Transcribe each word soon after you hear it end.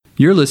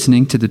You're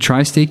listening to the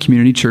Tri-State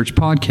Community Church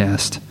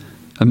Podcast,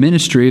 a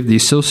ministry of the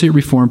Associate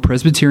Reformed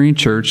Presbyterian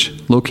Church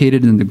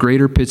located in the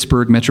greater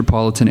Pittsburgh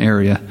metropolitan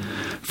area.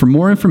 For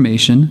more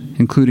information,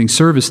 including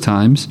service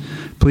times,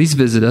 please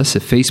visit us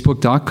at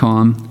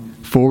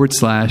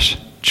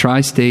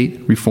facebook.com/Tri-State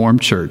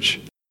Reformed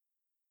Church.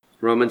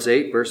 Romans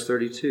 8, verse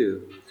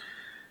 32.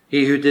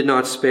 He who did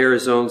not spare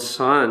his own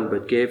son,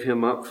 but gave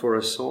him up for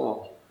us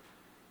all,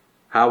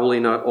 how will he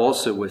not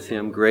also with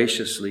him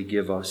graciously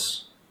give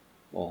us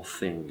all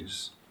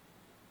things?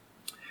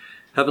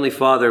 Heavenly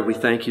Father, we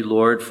thank you,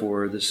 Lord,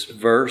 for this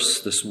verse,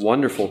 this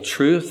wonderful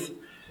truth.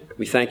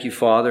 We thank you,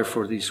 Father,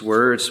 for these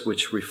words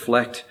which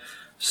reflect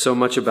so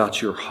much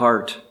about your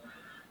heart.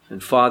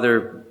 And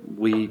Father,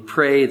 we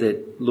pray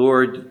that,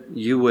 Lord,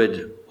 you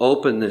would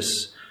open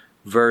this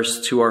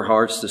verse to our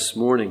hearts this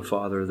morning,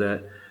 Father,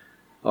 that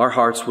our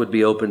hearts would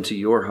be open to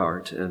your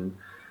heart, and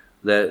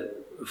that,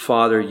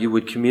 Father, you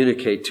would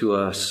communicate to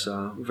us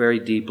very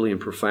deeply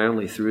and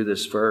profoundly through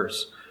this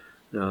verse.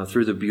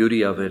 Through the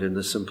beauty of it and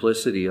the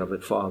simplicity of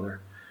it, Father.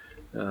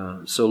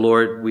 So,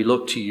 Lord, we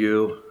look to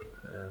you.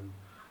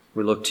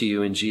 We look to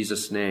you in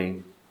Jesus'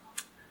 name.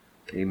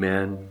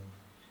 Amen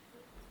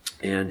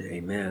and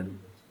amen.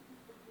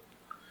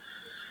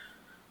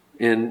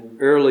 In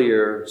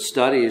earlier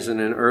studies and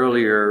in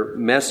earlier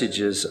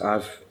messages,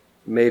 I've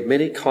made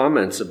many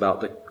comments about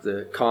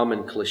the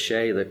common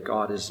cliche that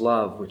God is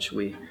love, which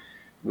we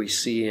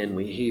see and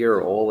we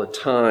hear all the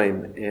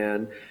time.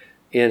 And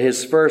in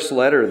his first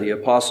letter, the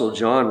Apostle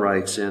John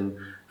writes in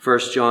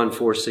 1 John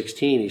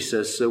 4:16, he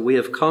says, "So we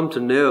have come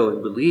to know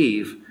and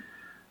believe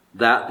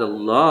that the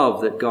love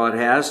that God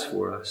has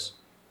for us,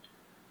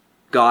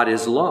 God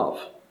is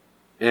love.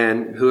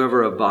 And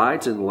whoever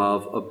abides in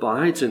love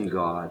abides in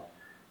God,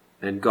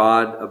 and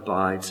God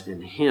abides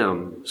in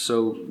him."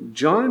 So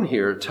John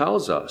here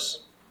tells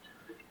us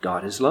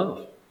God is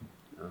love.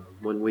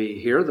 When we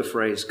hear the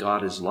phrase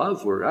God is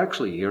love, we're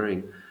actually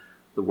hearing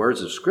the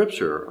words of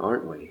Scripture,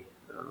 aren't we?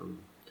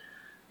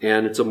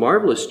 And it's a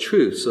marvelous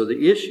truth. So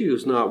the issue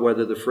is not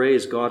whether the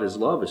phrase God is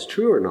love is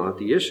true or not.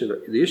 The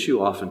issue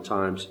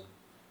oftentimes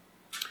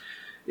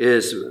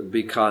is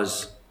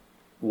because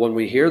when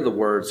we hear the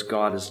words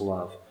God is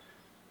love,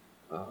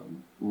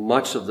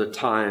 much of the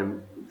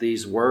time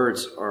these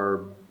words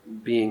are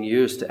being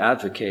used to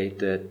advocate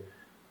that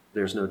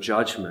there's no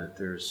judgment,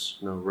 there's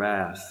no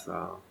wrath.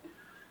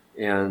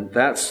 And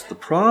that's the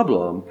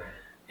problem.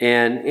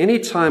 And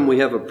anytime we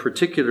have a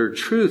particular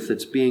truth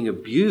that's being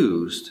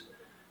abused,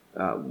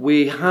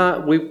 we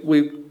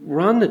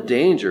run the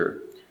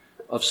danger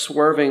of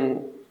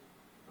swerving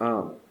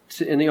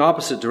in the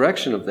opposite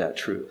direction of that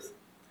truth.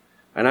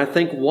 And I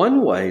think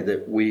one way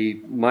that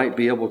we might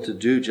be able to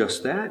do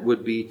just that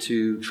would be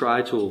to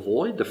try to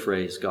avoid the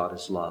phrase God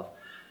is love.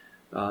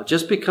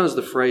 Just because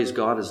the phrase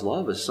God is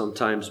love is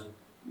sometimes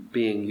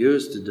being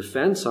used to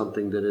defend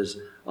something that is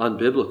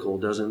unbiblical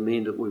doesn't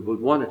mean that we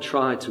would want to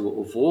try to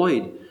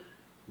avoid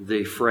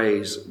the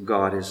phrase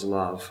God is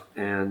love.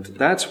 And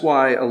that's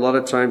why a lot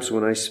of times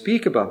when I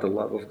speak about the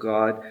love of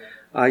God,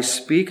 I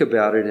speak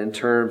about it in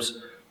terms,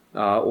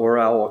 or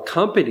I'll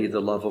accompany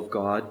the love of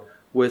God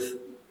with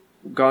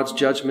God's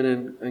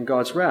judgment and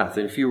God's wrath.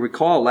 And if you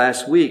recall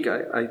last week,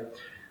 I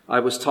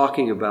was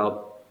talking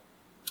about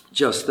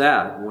just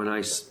that when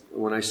I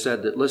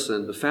said that,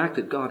 listen, the fact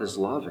that God is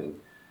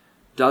loving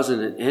doesn't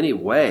in any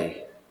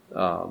way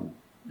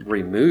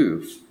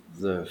remove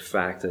the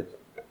fact that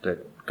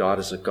God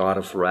is a God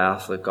of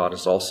wrath, that God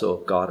is also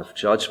a God of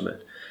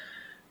judgment.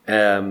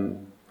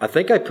 I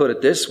think I put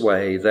it this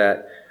way,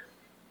 that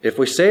if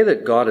we say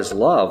that God is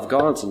love,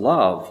 God's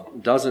love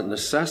doesn't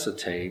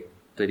necessitate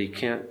that he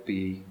can't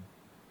be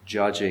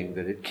judging,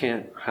 that it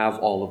can't have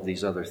all of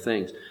these other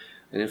things.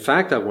 And in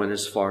fact, I went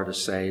as far to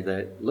say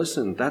that,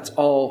 listen, that's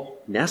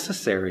all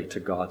necessary to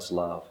God's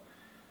love.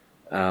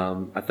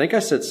 I think I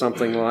said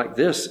something like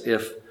this: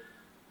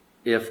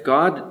 if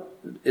God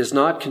is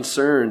not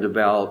concerned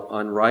about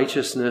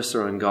unrighteousness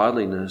or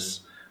ungodliness,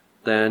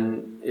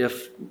 then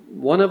if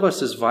one of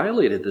us is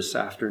violated this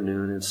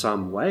afternoon in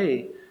some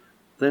way,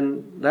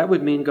 then that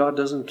would mean God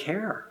doesn't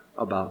care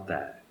about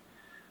that.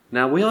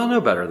 Now, we all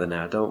know better than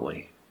that, don't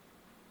we?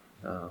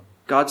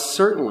 God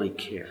certainly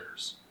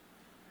cares.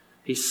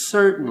 He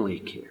certainly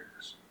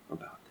cares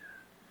about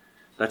that.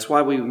 That's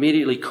why we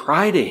immediately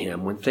cry to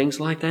him when things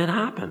like that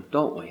happen,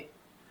 don't we?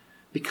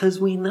 Because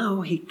we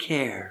know he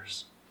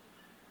cares.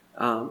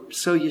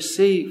 So you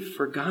see,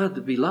 for God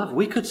to be loved,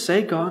 we could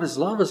say God is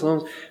love as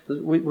long as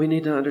we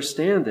need to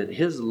understand that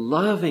his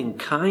loving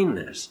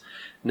kindness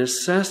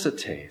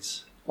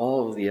necessitates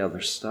all of the other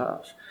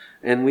stuff.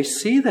 And we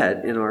see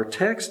that in our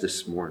text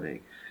this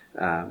morning.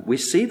 We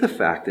see the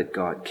fact that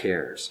God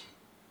cares.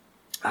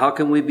 How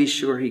can we be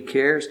sure he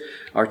cares?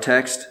 Our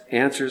text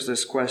answers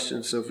this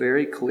question so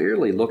very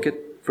clearly. Look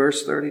at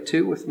verse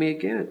 32 with me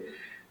again.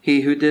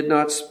 He who did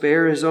not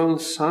spare his own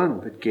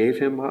son, but gave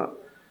him up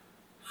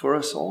for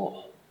us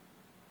all.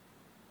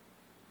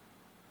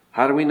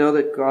 How do we know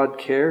that God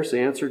cares?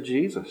 Answer,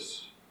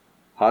 Jesus.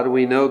 How do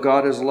we know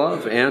God is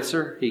love?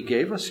 Answer, he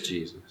gave us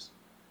Jesus.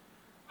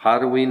 How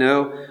do we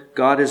know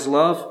God is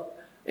love?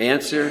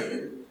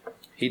 Answer,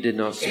 He did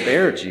not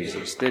spare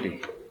Jesus, did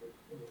He?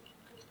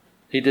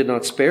 He did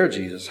not spare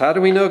Jesus. How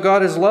do we know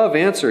God is love?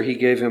 Answer, He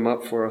gave Him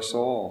up for us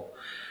all.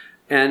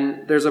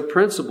 And there's a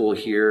principle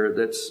here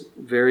that's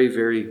very,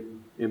 very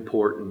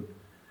important.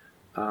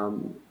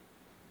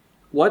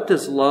 What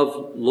does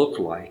love look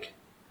like?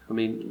 I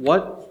mean,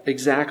 what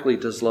exactly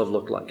does love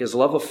look like? Is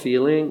love a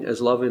feeling?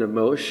 Is love an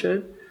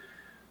emotion?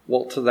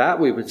 Well, to that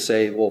we would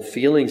say, well,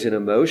 feelings and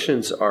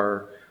emotions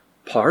are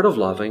part of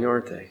loving,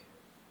 aren't they?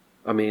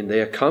 I mean, they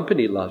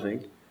accompany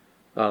loving.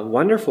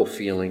 Wonderful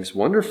feelings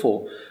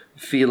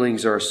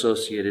are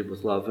associated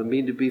with love. I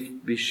mean, to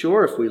be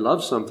sure, if we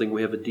love something,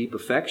 we have a deep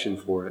affection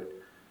for it.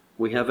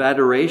 We have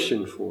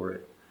adoration for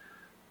it.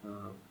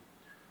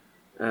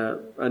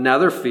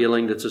 Another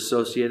feeling that's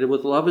associated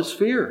with love is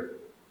fear.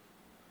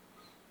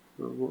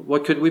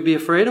 What could we be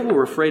afraid of?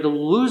 We're afraid of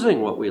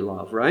losing what we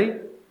love,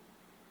 right?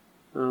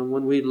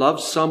 When we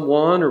love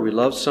someone or we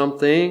love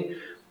something,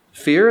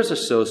 fear is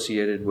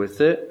associated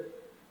with it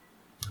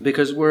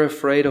because we're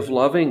afraid of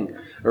loving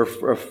or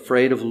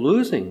afraid of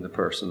losing the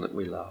person that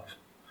we love.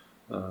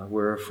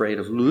 We're afraid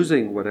of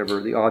losing whatever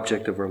the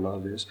object of our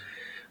love is.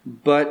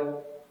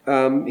 But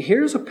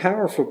here's a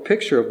powerful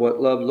picture of what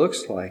love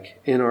looks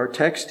like in our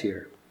text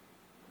here.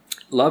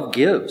 Love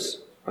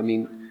gives. I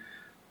mean,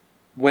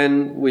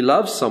 when we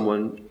love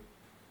someone,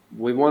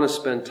 we want to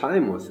spend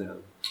time with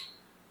them,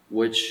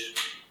 which,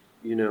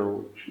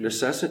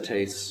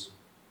 necessitates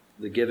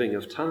the giving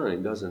of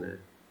time, doesn't it?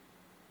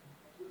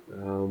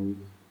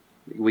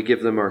 We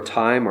give them our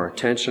time, our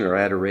attention, our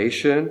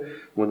adoration.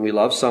 When we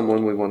love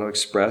someone, we want to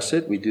express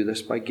it. We do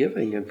this by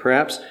giving. And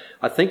perhaps,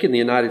 I think in the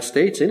United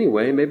States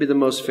anyway, maybe the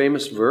most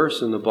famous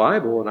verse in the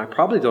Bible, and I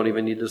probably don't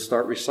even need to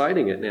start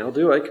reciting it now,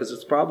 do I? Because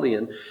it's probably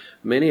in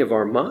many of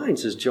our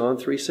minds, is John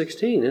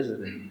 3:16,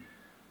 isn't it?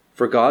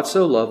 For God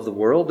so loved the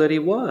world that He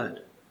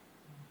what?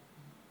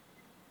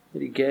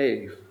 That He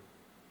gave.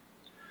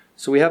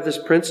 So we have this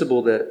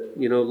principle that,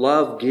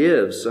 love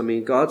gives. I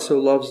mean, God so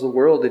loves the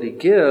world that He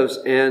gives,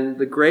 and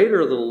the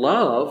greater the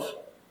love,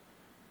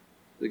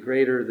 the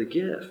greater the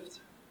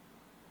gift.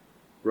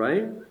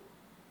 Right?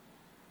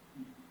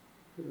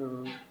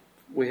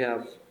 We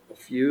have a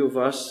few of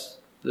us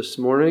this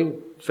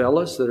morning,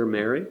 fellas that are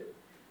married.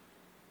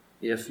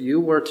 If you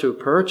were to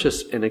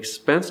purchase an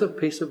expensive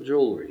piece of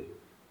jewelry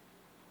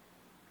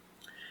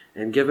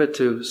and give it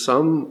to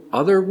some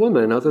other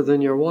woman other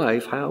than your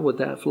wife, how would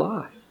that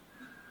fly?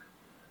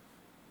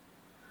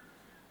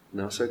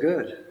 Not so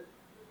good.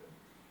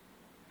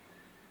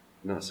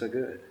 Not so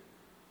good.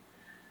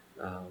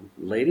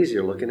 Ladies,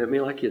 you're looking at me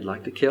like you'd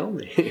like to kill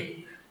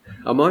me.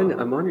 I'm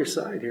on your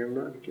side here. I'm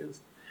not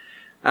against.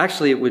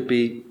 Actually, it would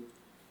be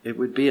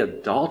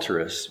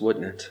adulterous,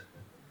 wouldn't it,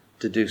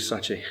 to do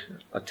such a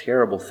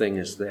terrible thing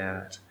as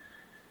that.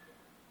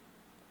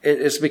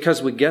 It's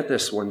because we get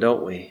this one,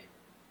 don't we?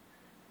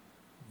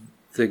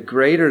 The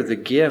greater the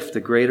gift,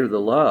 the greater the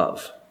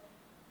love.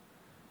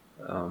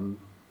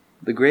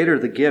 The greater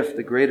the gift,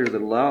 the greater the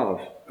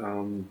love.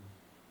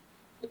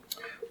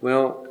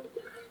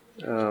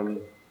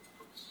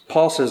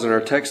 Paul says in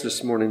our text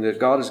this morning that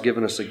God has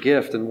given us a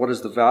gift. And what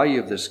is the value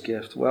of this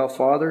gift? Well,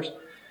 fathers,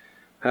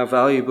 how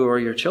valuable are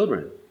your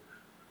children?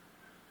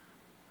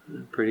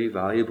 Pretty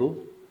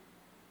valuable.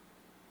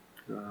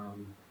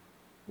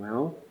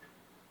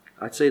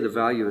 I'd say the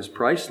value is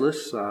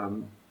priceless.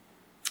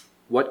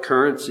 What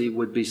currency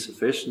would be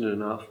sufficient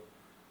enough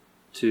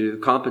to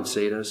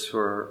compensate us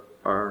for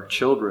our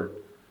children?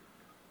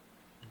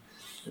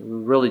 We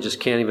really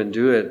just can't even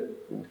do it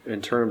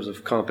in terms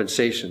of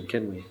compensation,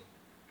 can we?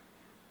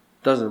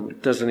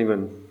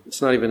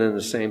 It's not even in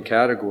the same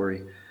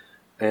category.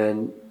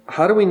 And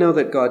how do we know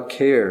that God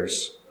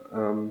cares?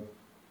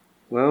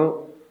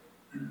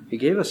 He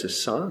gave us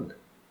His Son.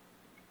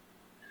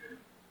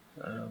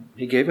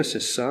 He gave us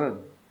His Son.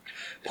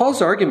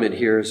 Paul's argument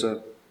here is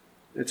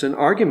it's an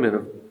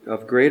argument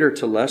of greater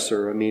to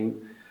lesser. I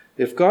mean,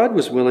 if God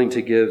was willing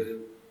to give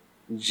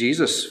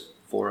Jesus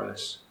for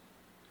us,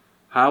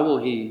 how will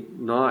He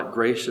not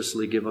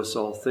graciously give us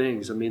all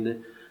things? I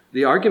mean,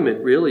 the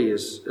argument really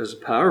is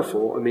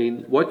powerful. I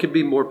mean, what could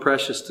be more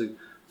precious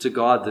to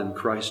God than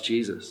Christ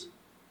Jesus?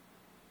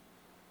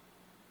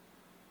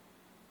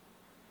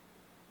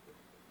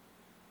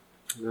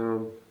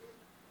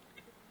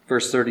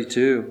 Verse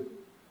 32,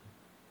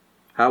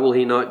 how will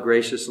He not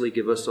graciously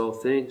give us all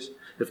things?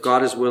 If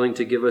God is willing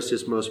to give us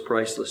His most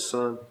priceless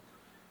Son,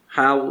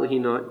 how will He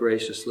not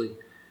graciously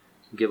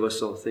give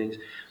us all things?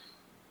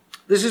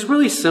 This is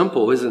really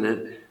simple, isn't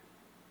it?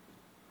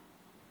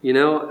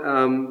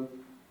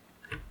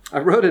 I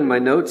wrote in my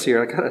notes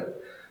here,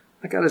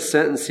 I got a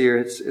sentence here.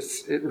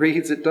 It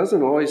reads, it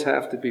doesn't always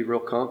have to be real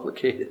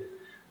complicated.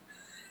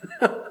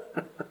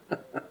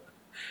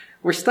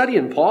 We're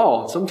studying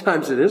Paul.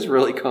 Sometimes it is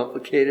really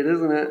complicated,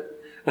 isn't it?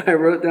 I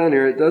wrote down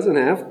here, it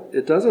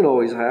doesn't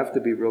always have to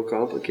be real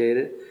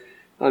complicated.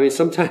 I mean,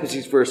 sometimes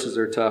these verses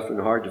are tough and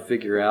hard to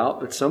figure out,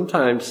 but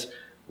sometimes,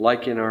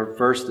 like in our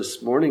verse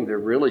this morning, they're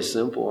really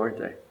simple, aren't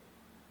they?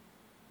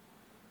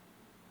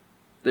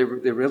 They're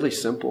really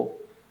simple.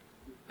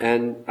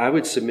 And I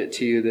would submit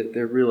to you that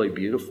they're really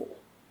beautiful.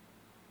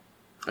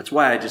 That's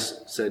why I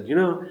just said,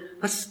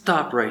 let's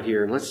stop right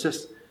here and let's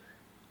just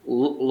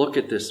look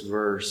at this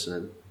verse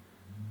and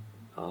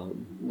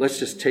let's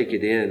just take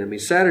it in. I mean,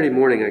 Saturday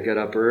morning I got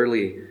up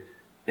early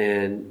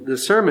and the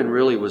sermon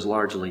really was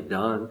largely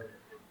done,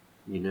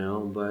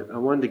 but I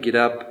wanted to get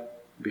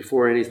up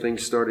before anything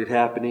started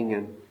happening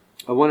and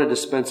I wanted to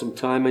spend some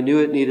time. I knew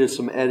it needed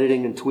some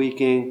editing and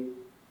tweaking.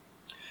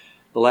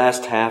 The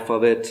last half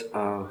of it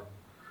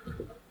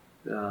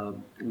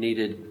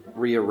needed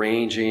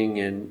rearranging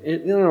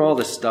and all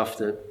the stuff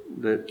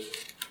that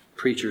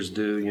preachers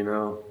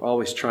do,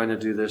 always trying to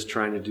do this,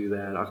 trying to do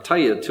that. I'll tell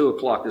you at 2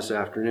 o'clock this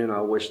afternoon,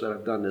 I wish that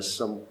I've done this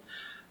some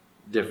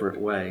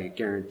different way,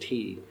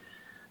 guaranteed.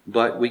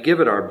 But we give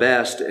it our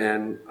best,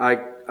 and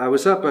I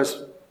was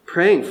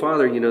praying,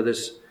 Father,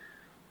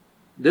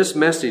 this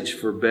message,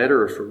 for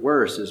better or for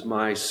worse, is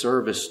my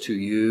service to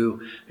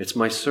you. It's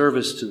my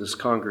service to this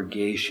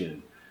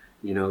congregation.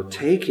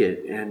 Take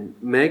it and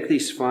make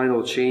these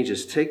final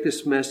changes. Take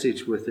this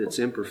message with its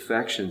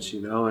imperfections,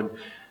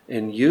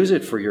 and use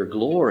it for your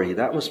glory.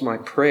 That was my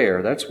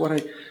prayer. That's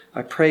what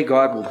I pray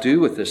God will do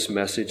with this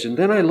message. And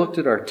then I looked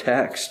at our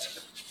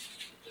text,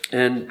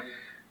 and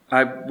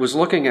I was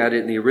looking at it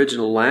in the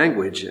original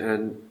language,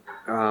 and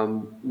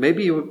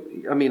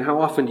how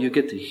often do you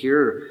get to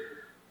hear,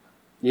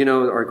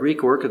 our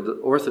Greek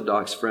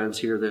Orthodox friends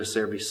hear this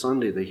every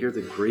Sunday. They hear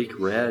the Greek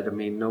read.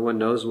 No one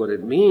knows what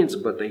it means,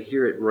 but they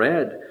hear it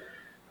read.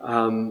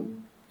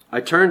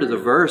 I turned to the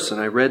verse and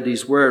I read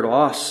these words,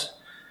 os,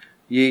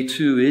 ye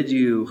tu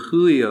idiou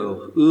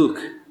huio uk,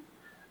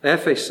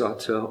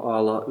 ephesato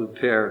ala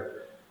uper,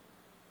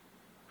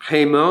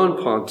 hemon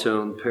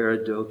ponton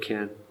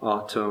peridoken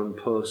auton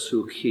pos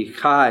uk hi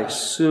kai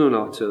sun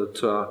auto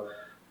ta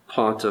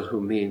ponta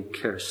humin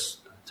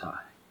kerstatai.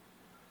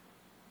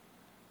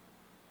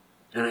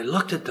 And I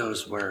looked at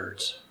those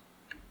words.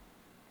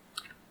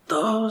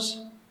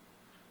 Those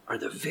are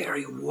the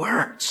very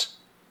words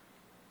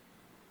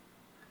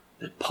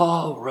that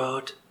Paul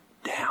wrote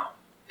down.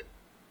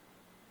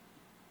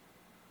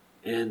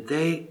 And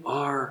they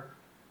are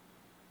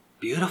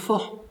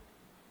beautiful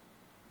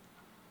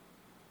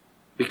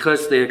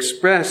because they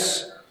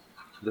express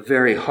the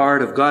very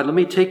heart of God. Let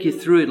me take you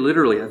through it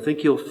literally. I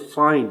think you'll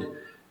find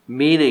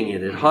meaning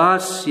in it.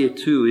 Has tu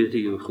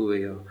idiou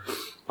huio.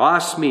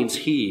 Os means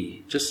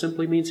he, just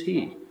simply means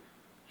he.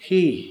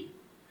 He.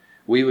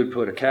 We would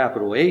put a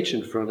capital H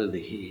in front of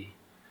the he.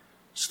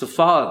 It's the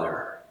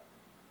Father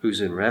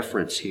who's in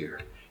reference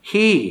here.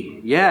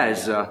 He,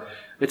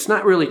 it's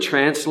not really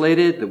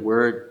translated, the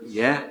word,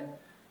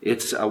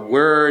 It's a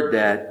word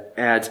that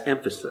adds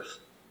emphasis.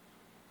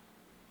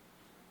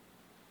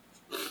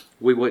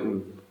 We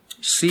wouldn't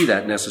see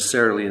that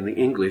necessarily in the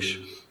English.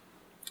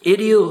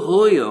 Idiou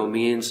huio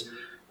means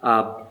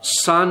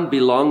son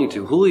belonging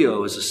to.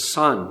 Huio is a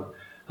son.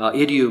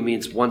 Idiou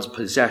means one's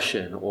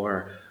possession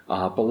or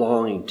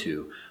belonging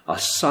to. A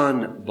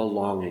son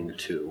belonging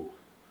to.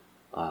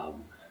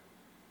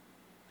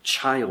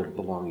 Child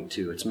belonging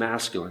to. It's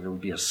masculine. It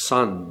would be a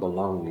son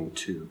belonging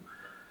to.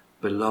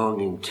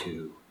 Belonging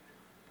to.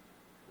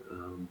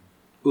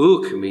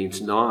 Uk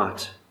means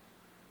not.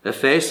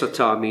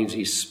 Ephesata means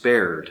he's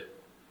spared.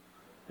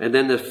 And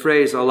then the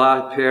phrase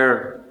ala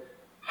per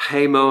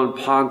hemon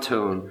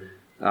ponton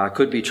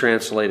could be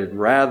translated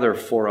rather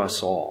for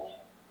us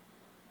all.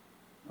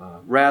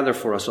 Rather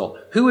for us all.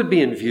 Who would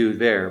be in view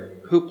there?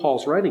 Who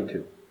Paul's writing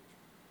to?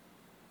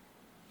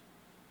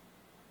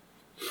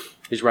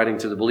 He's writing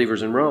to the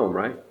believers in Rome,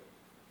 right?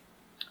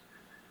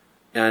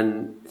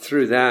 And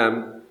through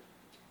them,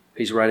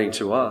 he's writing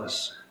to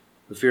us.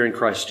 If you're in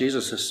Christ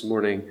Jesus this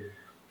morning,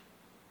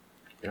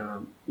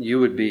 you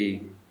would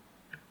be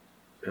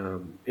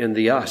in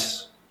the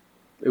us.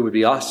 It would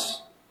be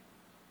us.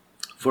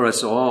 For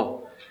us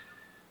all.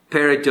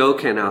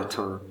 Peridoken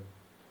auton.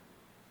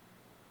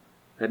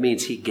 That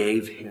means he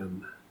gave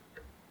him.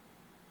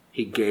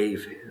 He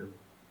gave him.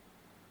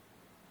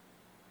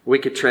 We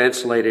could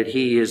translate it,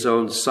 he, his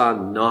own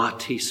son,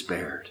 not he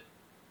spared.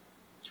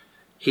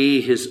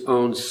 He, his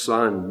own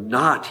son,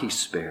 not he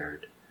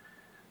spared.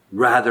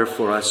 Rather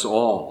for us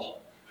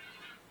all,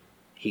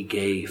 he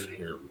gave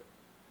him.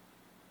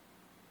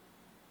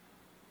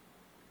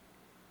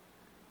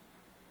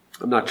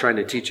 I'm not trying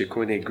to teach you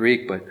Koine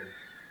Greek, but I'm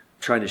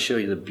trying to show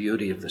you the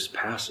beauty of this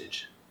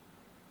passage.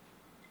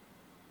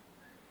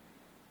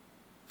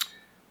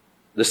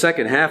 The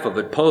second half of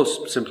it,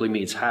 post, simply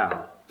means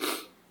how.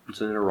 It's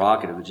an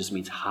interrogative. It just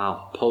means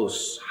how.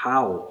 Post.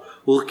 How.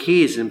 Well,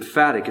 key is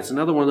emphatic. It's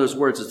another one of those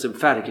words that's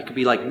emphatic. It could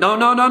be like, no.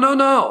 No,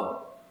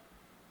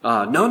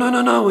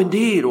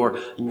 indeed. Or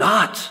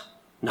not.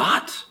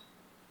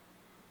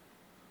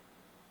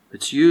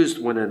 It's used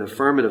when an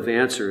affirmative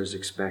answer is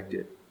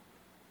expected.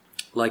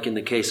 Like in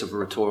the case of a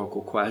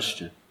rhetorical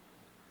question.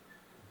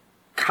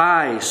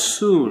 Kai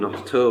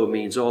sun to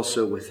means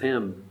also with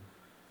him.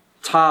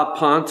 Ta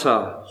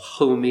panta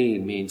humi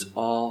means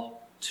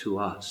all to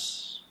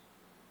us.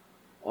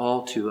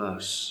 All to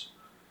us.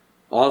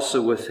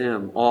 also with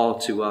him all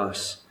to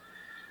us.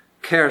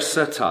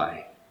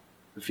 Charistai.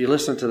 If you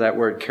listen to that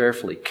word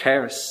carefully,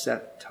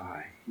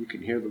 charistai, you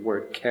can hear the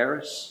word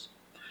charis.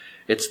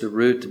 It's the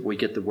root that we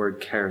get the word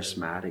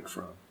charismatic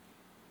from.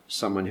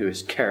 Someone who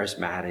is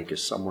charismatic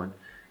is someone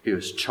who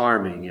is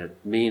charming. It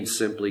means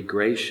simply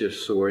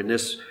gracious, or in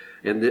this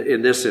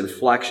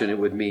inflection it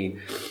would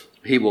mean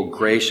he will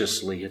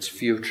graciously. It's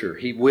future.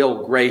 He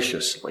will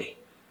graciously.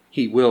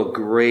 He will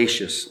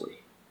graciously.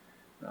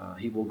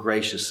 He will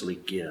graciously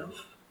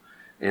give.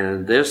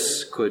 And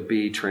this could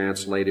be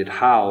translated,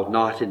 how,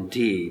 not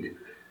indeed,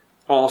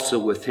 also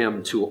with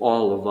him to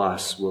all of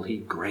us will he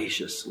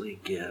graciously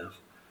give.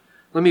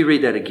 Let me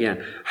read that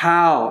again.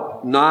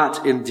 How,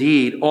 not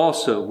indeed,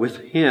 also with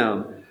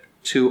him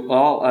to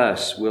all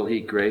us will he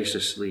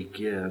graciously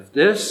give.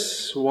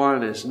 This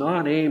one is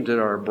not aimed at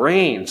our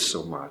brains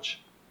so much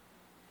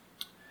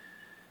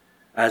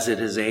as it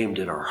is aimed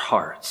at our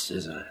hearts,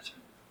 isn't it?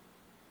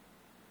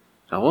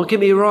 Now, don't get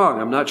me wrong.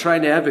 I'm not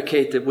trying to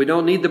advocate that we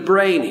don't need the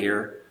brain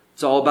here.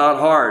 It's all about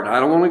heart. I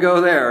don't want to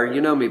go there.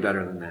 You know me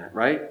better than that,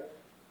 right?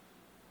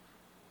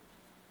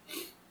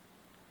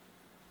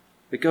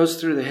 It goes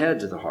through the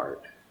head to the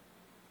heart.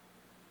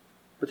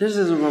 But this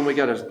isn't when we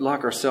got to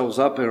lock ourselves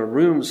up in a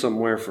room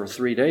somewhere for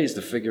 3 days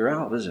to figure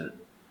out, is it?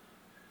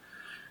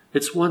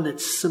 It's one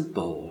that's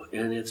simple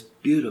and it's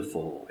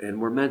beautiful,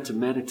 and we're meant to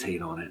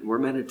meditate on it. And we're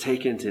meant to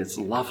take into its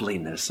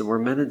loveliness, and we're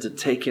meant to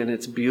take in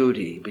its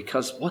beauty,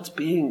 because what's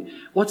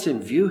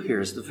in view here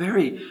is the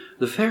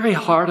very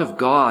heart of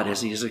God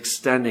as He is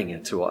extending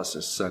it to us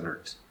as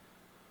sinners.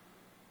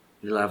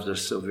 He loved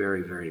us so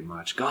very, very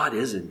much. God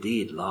is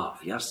indeed love.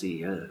 Yes,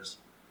 He is.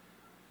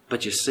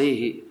 But you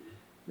see,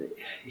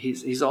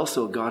 He's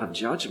also a God of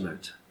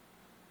judgment.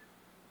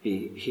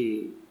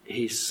 He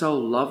so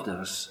loved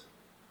us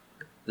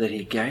that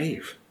He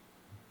gave.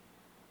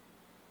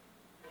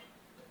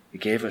 He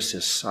gave us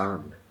His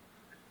Son.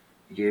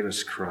 He gave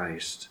us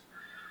Christ.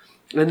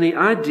 And the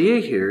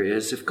idea here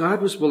is, if God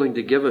was willing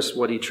to give us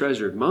what He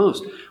treasured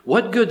most,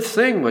 what good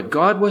thing would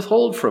God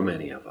withhold from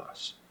any of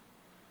us?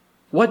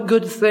 What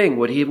good thing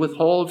would He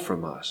withhold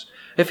from us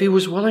if He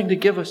was willing to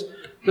give us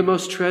the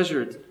most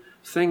treasured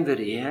thing that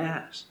He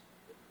has?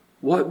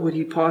 What would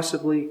He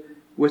possibly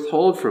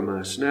withhold from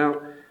us?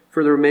 Now,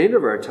 for the remainder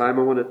of our time,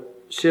 I want to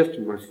shift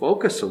my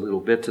focus a little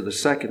bit to the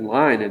second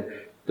line and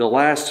the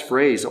last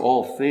phrase,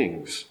 all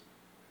things.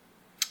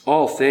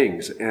 All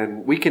things.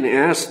 And we can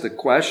ask the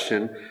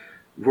question,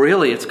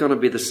 really it's going to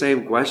be the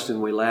same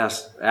question we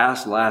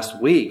asked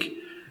last week.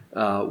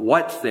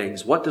 What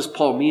things? What does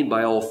Paul mean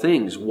by all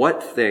things?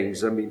 What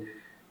things? I mean,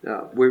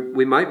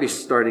 we might be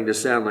starting to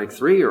sound like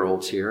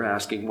 3-year-olds here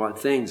asking what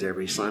things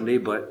every Sunday,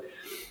 but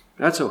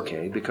that's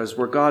okay, because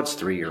we're God's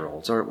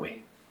 3-year-olds, aren't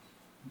we?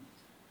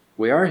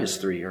 We are His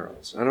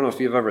 3-year-olds. I don't know if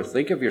you've ever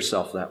think of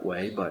yourself that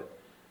way, but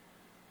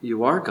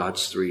you are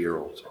God's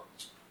 3-year-old.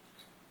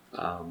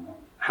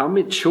 How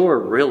mature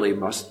really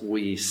must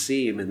we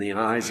seem in the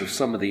eyes of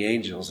some of the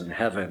angels in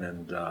heaven,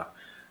 and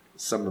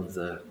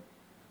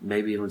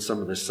maybe even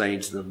some of the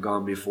saints that have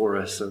gone before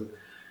us. And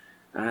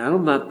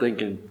I'm not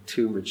thinking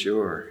too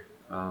mature.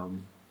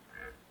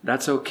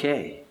 That's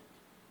okay.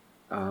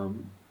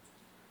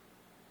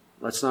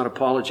 Let's not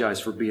apologize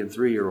for being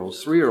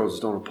 3-year-olds. 3-year-olds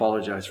don't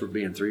apologize for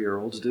being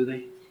 3-year-olds, do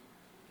they?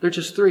 They're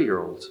just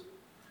 3-year-olds.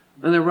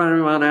 And they're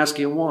running around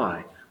asking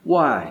why.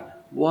 Why?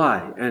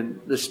 Why? And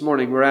this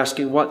morning we're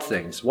asking what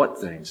things? What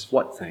things?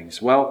 What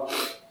things? Well,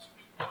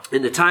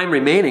 in the time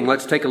remaining,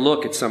 let's take a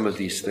look at some of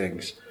these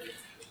things.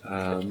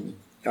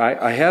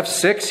 I have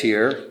 6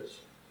 here.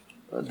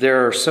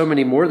 There are so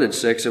many more than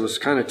 6. It was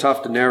kind of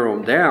tough to narrow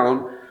them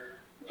down.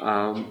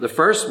 The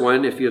first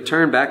one, if you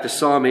turn back to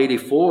Psalm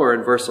 84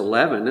 and verse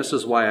 11, this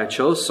is why I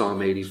chose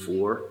Psalm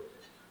 84,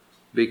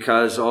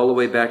 because all the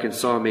way back in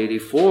Psalm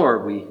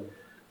 84,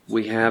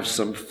 we have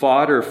some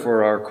fodder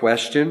for our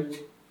question.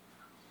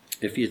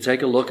 If you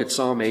take a look at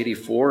Psalm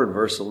 84 and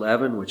verse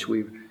 11, which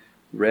we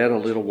read a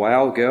little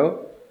while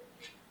ago,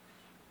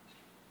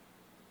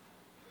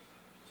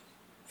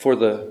 for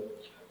the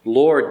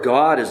Lord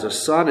God is a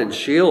sun and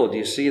shield. Do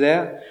you see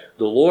that?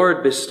 The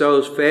Lord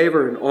bestows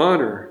favor and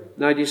honor.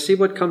 Now, do you see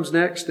what comes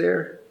next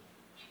there?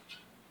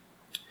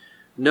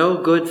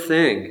 No good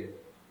thing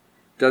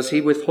does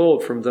He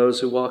withhold from those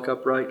who walk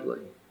uprightly.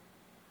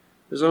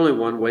 There's only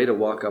one way to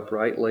walk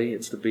uprightly.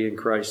 It's to be in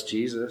Christ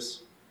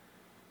Jesus.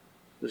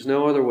 There's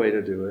no other way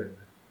to do it.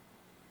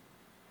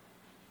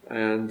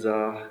 And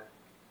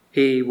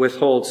He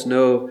withholds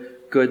no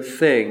good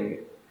thing.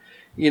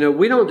 You know,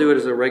 we don't do it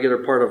as a regular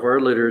part of our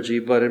liturgy,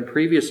 but in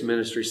previous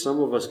ministry,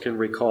 some of us can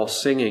recall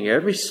singing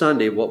every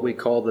Sunday what we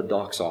call the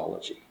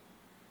doxology.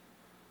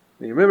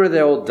 You remember the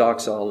old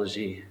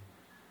doxology?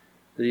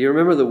 Do you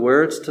remember the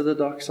words to the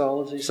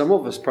doxology? Some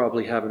of us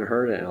probably haven't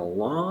heard it in a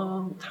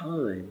long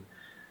time.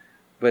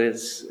 But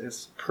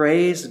it's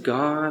praise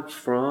God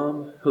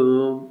from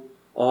whom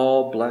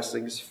all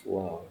blessings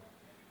flow.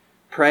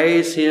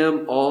 Praise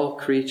Him, all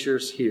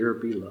creatures here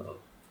below.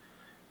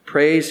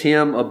 Praise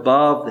Him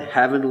above the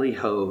heavenly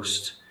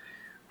host.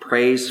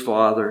 Praise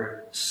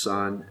Father,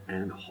 Son,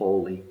 and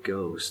Holy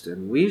Ghost.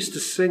 And we used to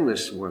sing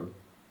this one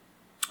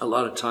a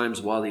lot of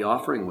times while the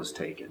offering was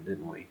taken,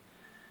 didn't we?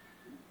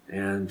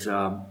 And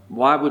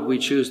why would we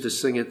choose to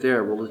sing it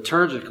there? Well,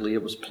 liturgically,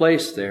 it was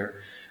placed there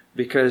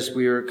because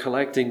we were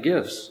collecting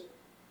gifts,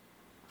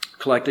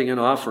 collecting an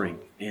offering.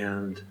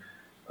 And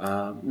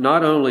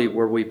not only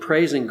were we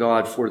praising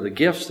God for the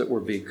gifts that were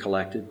being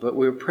collected, but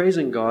we were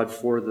praising God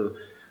for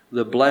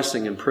the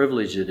blessing and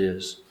privilege it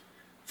is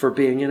for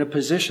being in a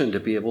position to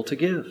be able to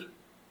give.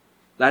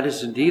 That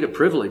is indeed a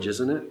privilege,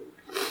 isn't it?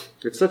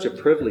 It's such a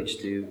privilege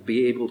to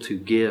be able to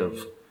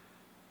give.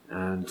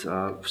 And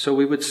so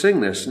we would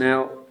sing this.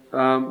 Now,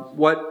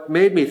 what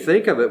made me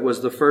think of it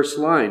was the first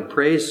line,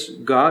 praise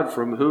God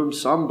from whom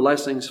some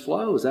blessings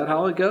flow. Is that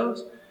how it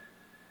goes?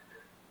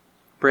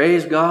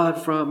 Praise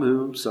God from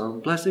whom some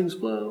blessings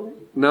flow.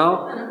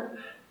 No,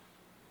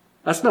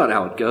 that's not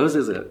how it goes,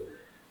 is it?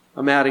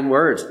 I'm adding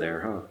words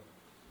there, huh?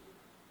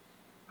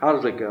 How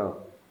does it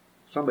go?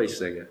 Somebody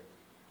sing it.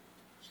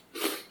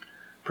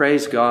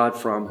 Praise God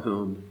from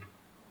whom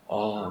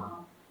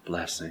all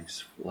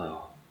blessings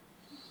flow.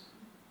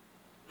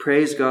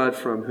 Praise God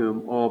from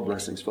whom all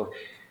blessings flow.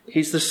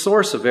 He's the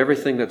source of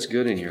everything that's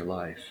good in your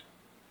life.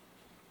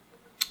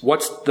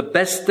 What's the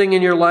best thing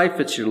in your life?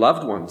 It's your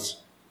loved ones.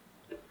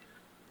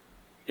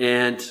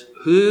 And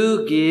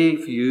who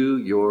gave you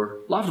your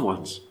loved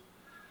ones?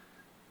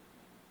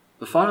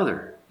 The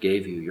Father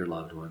gave you your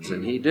loved ones.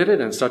 And He did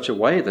it in such a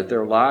way that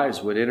their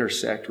lives would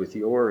intersect with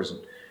yours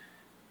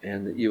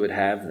and that you would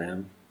have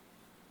them.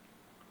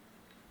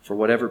 For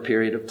whatever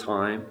period of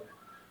time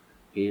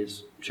He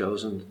has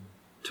chosen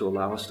to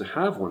allow us to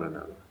have one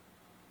another.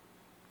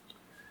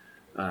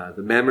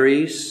 The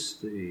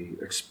memories,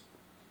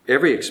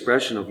 every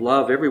expression of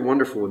love, every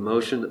wonderful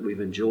emotion that we've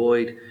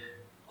enjoyed,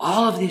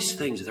 all of these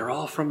things, they're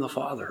all from the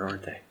Father,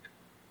 aren't they?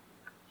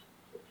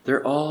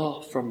 They're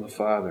all from the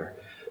Father.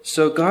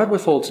 So God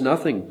withholds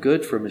nothing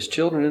good from His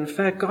children. In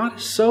fact, God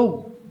is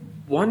so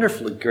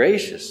wonderfully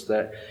gracious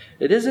that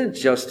it isn't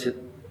just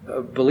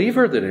a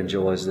believer that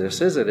enjoys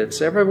this, is it? It's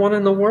everyone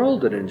in the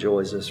world that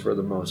enjoys this for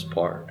the most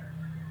part.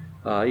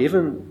 We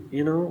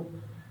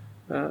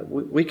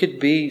could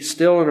be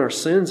still in our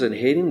sins and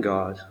hating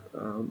God.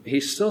 He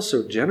still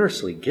so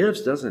generously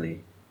gives, doesn't He?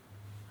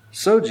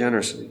 So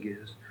generously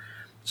gives.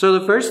 So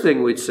the first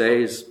thing we'd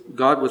say is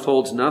God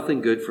withholds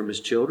nothing good from His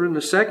children.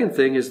 The second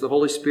thing is the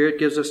Holy Spirit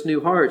gives us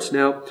new hearts.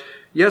 Now,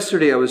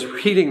 yesterday I was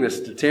reading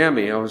this to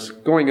Tammy. I was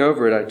going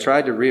over it. I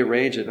tried to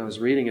rearrange it. I was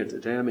reading it to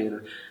Tammy,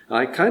 and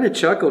I kind of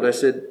chuckled. I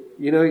said,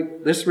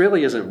 this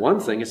really isn't one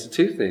thing. It's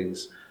two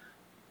things.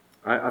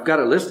 I've got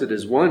it listed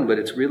as one, but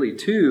it's really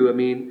two. I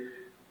mean,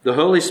 the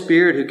Holy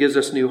Spirit who gives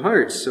us new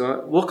hearts.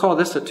 So we'll call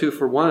this a 2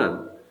 for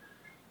 1.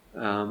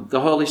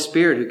 The Holy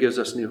Spirit who gives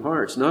us new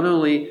hearts. Not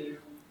only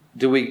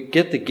do we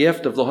get the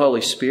gift of the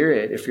Holy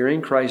Spirit, if you're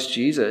in Christ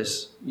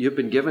Jesus, you've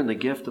been given the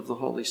gift of the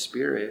Holy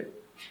Spirit.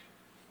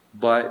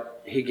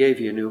 But He gave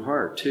you a new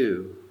heart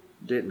too,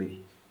 didn't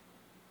He?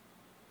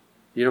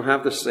 You don't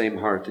have the same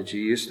heart that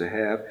you used to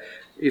have.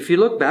 If you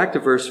look back to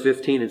verse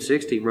 15 and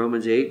 16,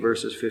 Romans 8,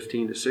 verses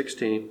 15 to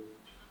 16,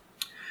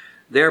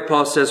 there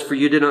Paul says, for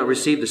you did not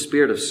receive the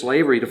spirit of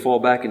slavery to fall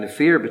back into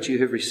fear, but you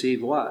have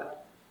received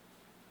what?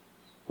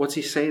 What's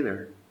he say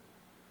there?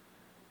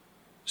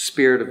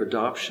 Spirit of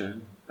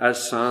adoption.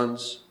 As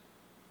sons,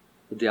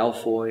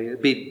 Adelphoi,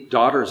 it'd be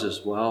daughters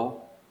as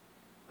well,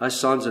 as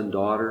sons and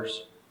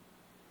daughters,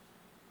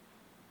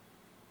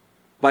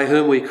 by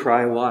whom we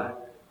cry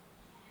what?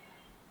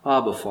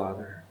 Abba,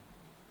 Father.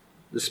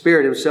 The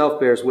Spirit Himself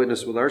bears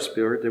witness with our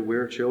spirit that we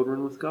are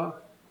children with God.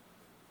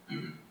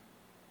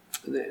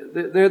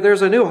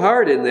 There's a new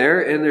heart in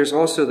there, and there's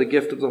also the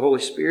gift of the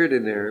Holy Spirit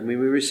in there. I mean,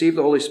 we receive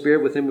the Holy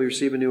Spirit, with Him we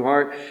receive a new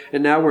heart,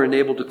 and now we're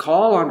enabled to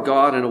call on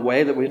God in a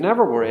way that we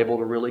never were able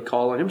to really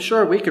call on Him.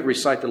 Sure, we could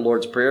recite the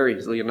Lord's Prayer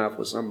easily enough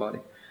with somebody.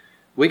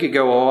 We could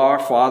go, oh, our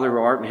Father who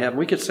art in heaven.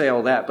 We could say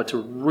all that, but to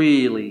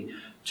really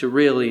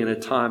in a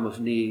time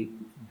of need,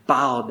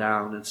 bow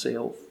down and say,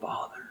 oh,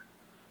 Father,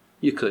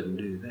 you couldn't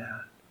do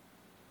that.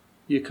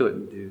 You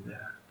couldn't do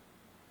that.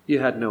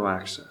 You had no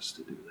access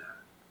to do that.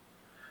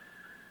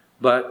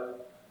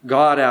 But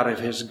God, out of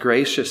His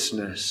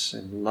graciousness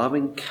and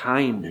loving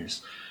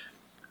kindness,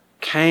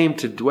 came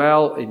to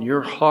dwell in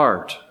your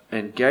heart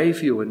and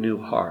gave you a new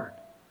heart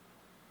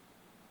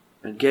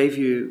and gave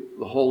you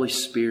the Holy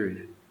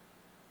Spirit.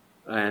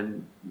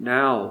 And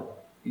now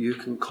you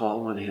can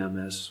call on Him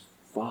as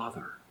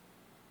Father.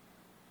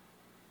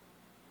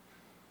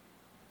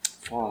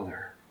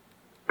 Father.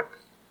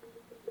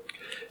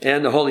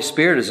 And the Holy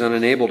Spirit has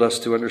enabled us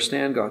to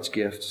understand God's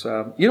gifts.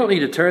 You don't need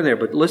to turn there,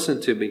 but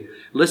listen to me.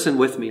 Listen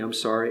with me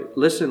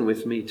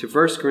to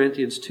 1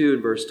 Corinthians 2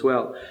 and verse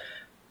 12.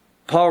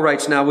 Paul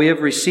writes, now we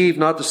have received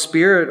not the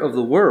spirit of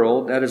the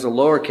world, that is a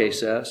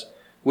lowercase s.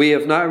 We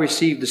have not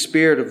received the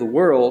spirit of the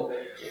world,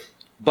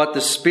 but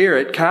the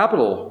Spirit,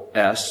 capital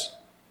S,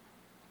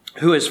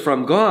 who is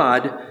from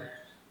God,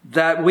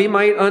 that we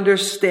might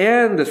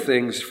understand the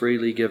things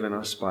freely given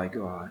us by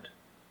God.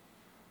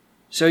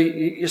 So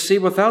you see,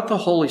 without the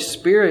Holy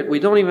Spirit, we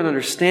don't even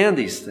understand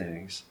these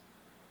things.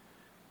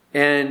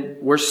 And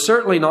we're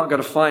certainly not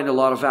going to find a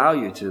lot of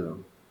value to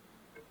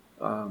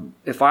them.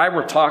 If I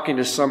were talking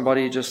to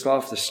somebody just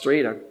off the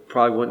street, I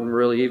probably wouldn't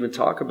really even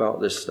talk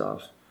about this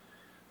stuff.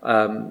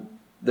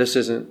 This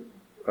isn't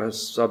a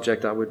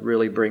subject I would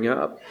really bring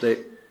up.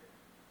 They're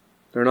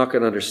not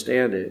going to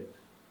understand it.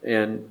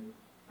 And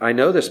I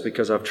know this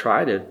because I've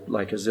tried it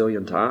like a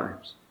zillion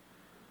times.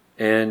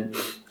 And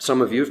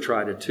some of you have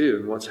tried it too.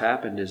 And what's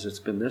happened is it's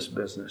been this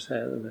business,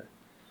 hasn't it?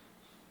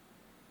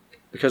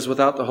 Because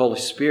without the Holy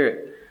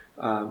Spirit,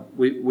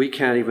 we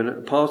can't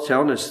even... Paul's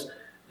telling us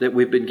that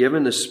we've been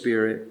given the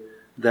Spirit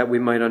that we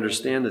might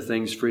understand the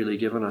things freely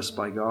given us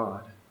by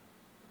God.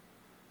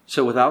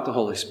 So without the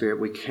Holy Spirit,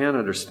 we can't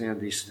understand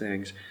these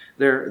things.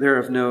 They're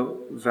of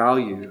no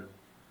value.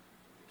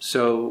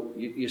 So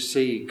you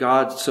see,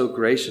 God so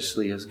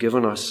graciously has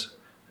given us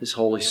His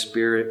Holy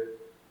Spirit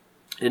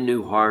and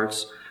new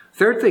hearts.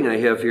 Third thing I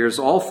have here is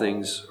all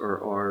things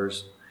are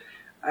ours.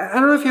 I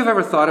don't know if you've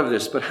ever thought of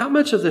this, but how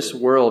much of this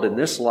world and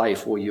this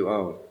life will you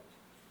own?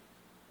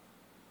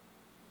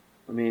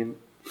 I mean,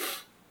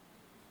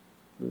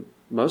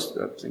 I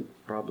think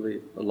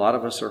probably a lot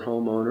of us are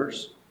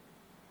homeowners.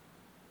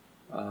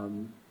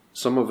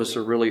 Some of us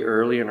are really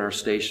early in our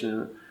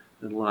station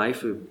in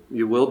life.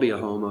 You will be a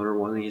homeowner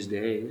one of these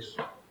days.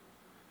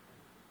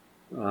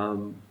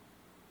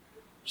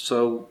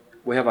 So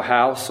we have a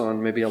house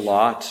on maybe a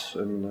lot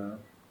and a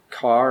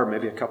car,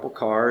 maybe a couple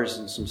cars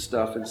and some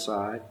stuff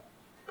inside.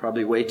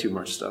 Probably way too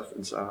much stuff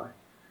inside.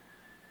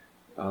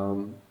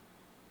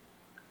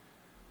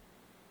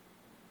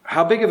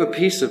 How big of a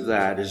piece of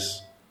that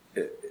is,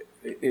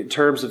 in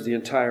terms of the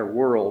entire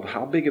world,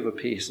 how big of a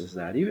piece is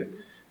that?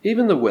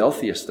 Even the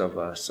wealthiest of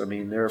us. I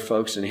mean, there are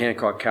folks in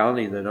Hancock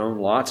County that own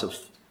lots of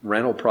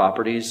rental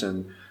properties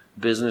and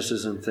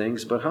businesses and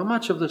things, but how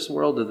much of this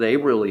world do they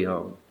really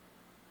own?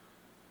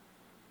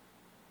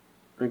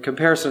 In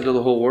comparison to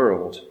the whole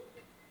world,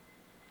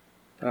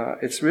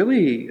 it's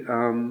really,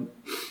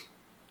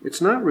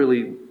 it's not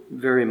really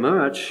very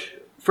much.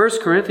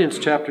 1 Corinthians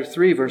chapter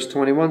 3, verse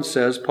 21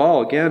 says,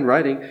 Paul again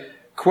writing,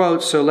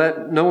 quote, "So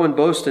let no one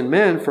boast in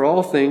men, for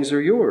all things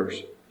are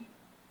yours.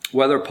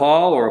 Whether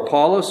Paul or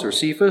Apollos or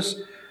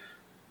Cephas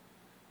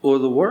or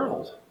the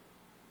world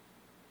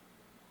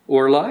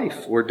or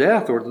life or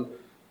death or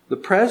the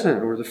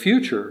present or the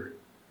future,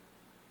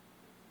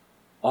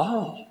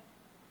 all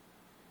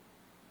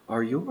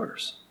are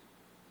yours."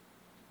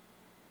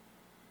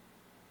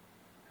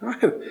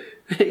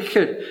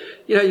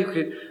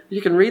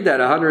 You can read that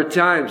 100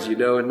 times,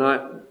 and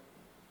not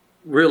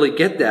really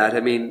get that.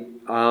 I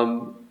mean,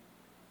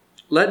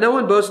 let no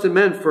one boast in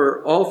men,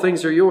 for all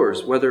things are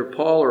yours, whether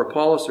Paul or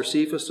Apollos or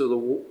Cephas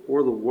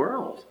or the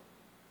world,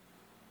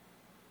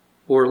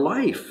 or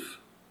life,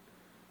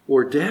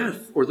 or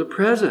death, or the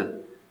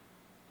present,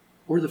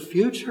 or the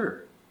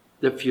future.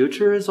 The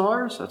future is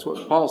ours. That's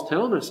what Paul's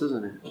telling us,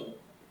 isn't it?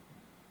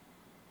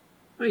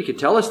 Well, you can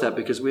tell us that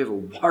because we have a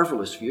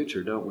marvelous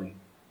future, don't we?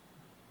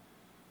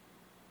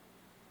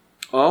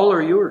 All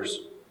are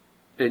yours,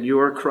 and you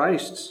are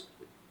Christ's.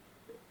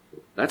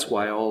 That's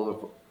why all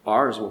of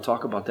ours, we'll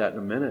talk about that in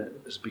a minute,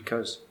 is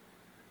because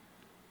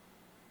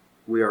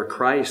we are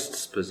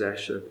Christ's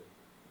possession,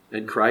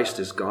 and Christ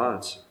is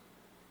God's.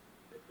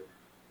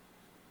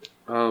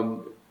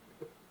 All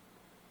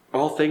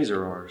things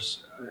are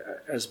ours.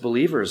 As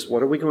believers,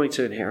 what are we going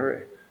to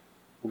inherit?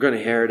 We're going to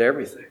inherit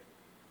everything.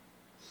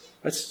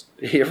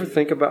 You ever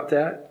think about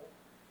that?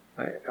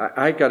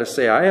 I got to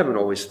say, I haven't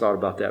always thought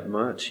about that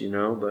much,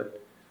 but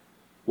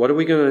what are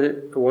we going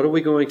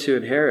to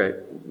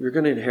inherit? We're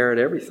going to inherit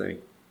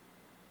everything.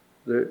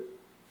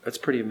 That's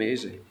pretty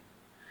amazing.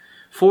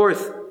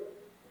 Fourth,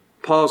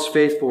 Paul's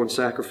faithful and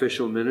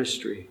sacrificial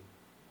ministry.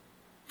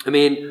 I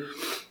mean,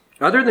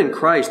 other than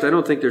Christ, I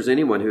don't think there's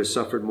anyone who has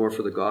suffered more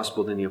for the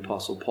gospel than the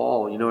Apostle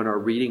Paul. In our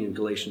reading in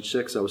Galatians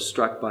 6, I was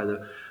struck by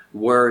the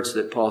words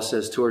that Paul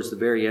says towards the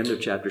very end of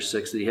chapter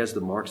 6, that he has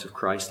the marks of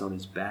Christ on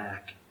his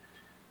back.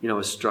 I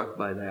was struck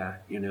by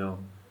that,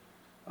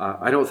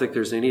 I don't think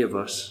there's any of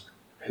us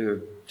who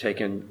have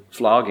taken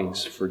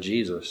floggings for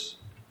Jesus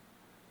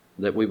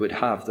that we would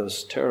have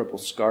those terrible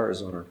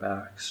scars on our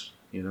backs,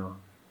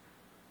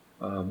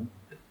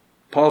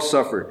 Paul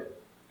suffered.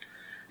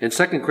 In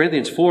 2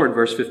 Corinthians 4 and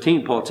verse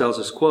 15, Paul tells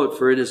us, quote,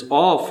 "For it is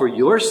all for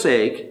your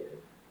sake,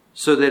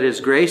 so that as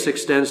grace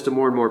extends to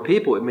more and more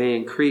people, it may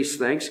increase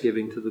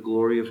thanksgiving to the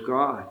glory of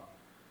God."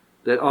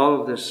 That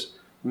all of this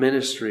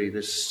ministry,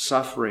 this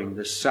suffering,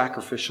 this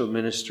sacrificial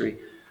ministry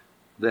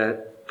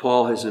that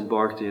Paul has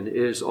embarked in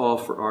is all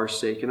for our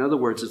sake. In other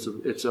words,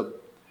 it's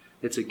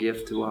a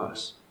gift to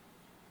us.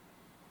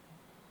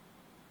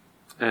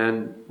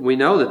 And we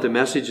know that the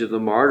message of the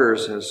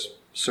martyrs has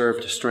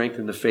served to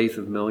strengthen the faith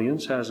of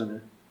millions, hasn't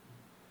it?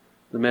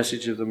 The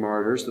message of the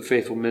martyrs, the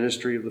faithful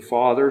ministry of the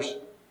fathers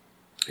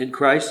in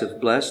Christ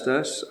have blessed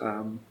us.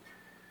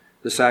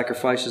 The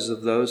sacrifices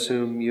of those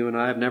whom you and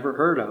I have never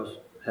heard of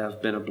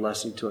have been a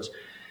blessing to us.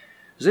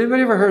 Has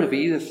anybody ever heard of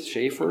Edith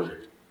Schaefer?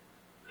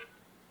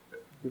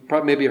 You've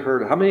probably maybe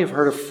heard. How many have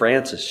heard of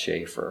Francis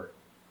Schaeffer?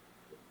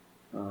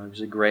 He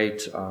was a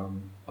great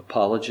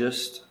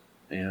apologist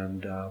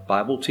and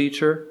Bible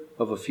teacher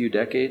of a few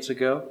decades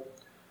ago.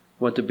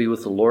 Went to be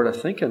with the Lord, I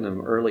think, in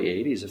the early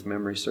 80s, if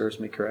memory serves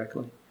me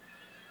correctly.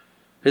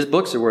 His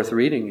books are worth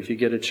reading. If you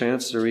get a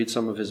chance to read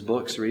some of his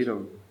books, read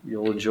them.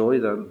 You'll enjoy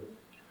them.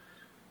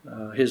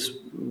 His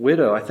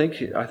widow, I think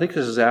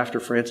this is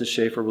after Francis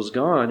Schaeffer was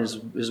gone.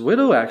 His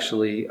widow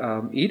actually,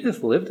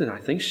 Edith lived, and I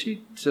think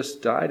she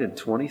just died in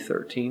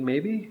 2013,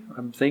 maybe.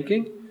 I'm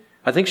thinking.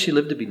 I think she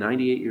lived to be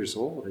 98 years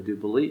old. I do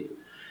believe.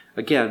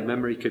 Again,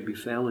 memory could be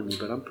failing me,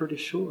 but I'm pretty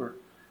sure.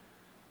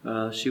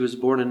 She was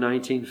born in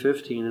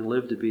 1915 and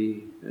lived to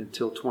be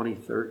until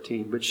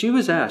 2013. But she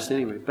was asked,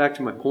 anyway, back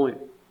to my point.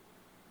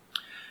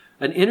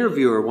 An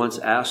interviewer once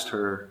asked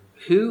her,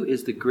 "Who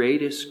is the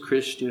greatest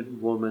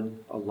Christian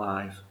woman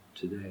alive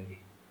today?"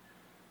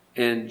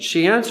 And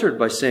she answered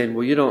by saying,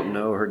 "Well, you don't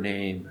know her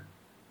name.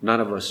 None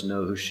of us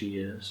know who she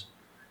is.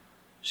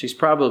 She's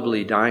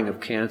probably dying of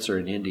cancer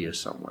in India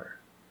somewhere."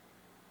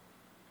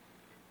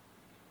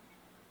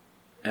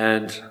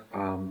 And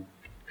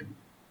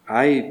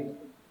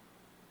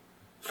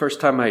first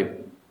time I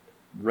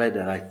read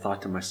that, I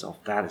thought to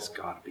myself, that has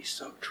got to be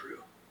so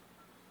true.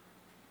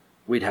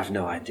 We'd have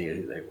no idea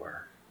who they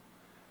were.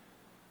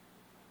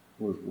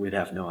 We'd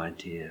have no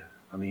idea.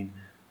 I mean,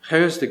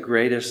 who's the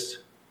greatest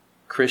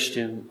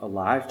Christian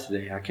alive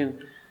today?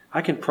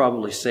 I can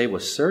probably say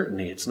with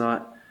certainty it's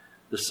not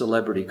the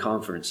celebrity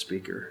conference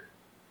speaker.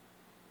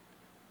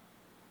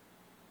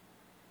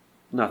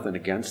 Nothing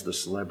against the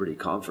celebrity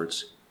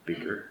conference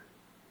speaker.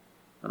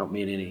 I don't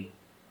mean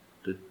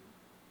to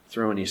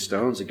throw any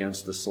stones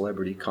against the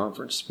celebrity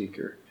conference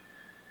speaker.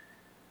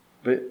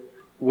 But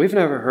we've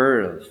never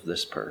heard of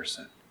this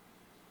person.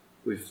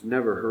 We've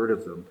never heard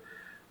of them.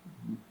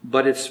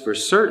 But it's for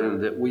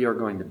certain that we are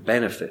going to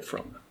benefit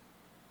from them.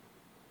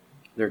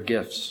 They're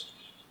gifts.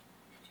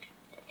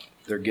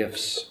 They're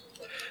gifts.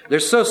 They're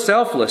so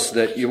selfless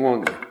that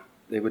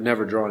they would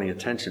never draw any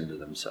attention to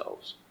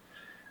themselves.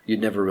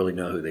 You'd never really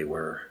know who they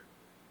were.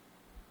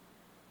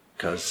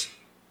 Because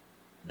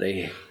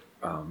they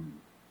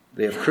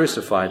have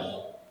crucified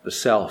the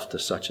self to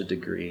such a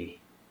degree.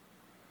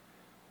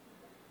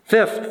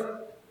 Fifth,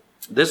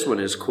 this one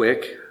is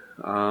quick.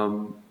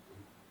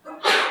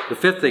 The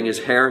fifth thing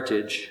is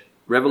heritage.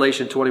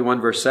 Revelation 21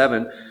 verse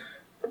 7,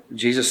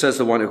 Jesus says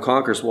the one who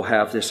conquers will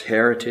have this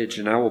heritage,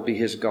 and I will be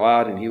his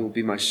God and he will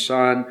be my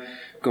son.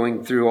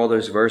 Going through all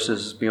those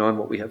verses is beyond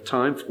what we have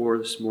time for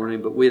this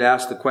morning, but we'd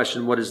ask the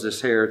question, what is this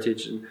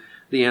heritage? And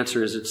the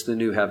answer is it's the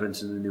new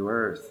heavens and the new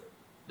earth.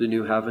 The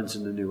new heavens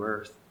and the new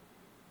earth.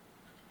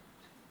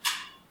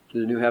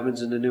 The new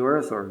heavens and the new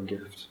earth are a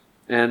gift.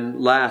 And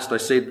last, I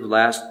say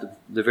the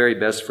very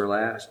best for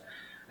last,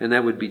 and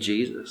that would be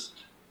Jesus.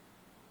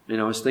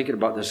 I was thinking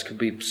about this could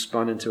be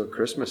spun into a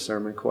Christmas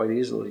sermon quite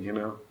easily,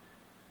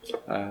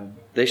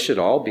 They should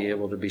all be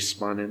able to be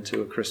spun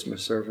into a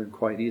Christmas sermon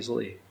quite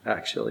easily,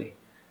 actually.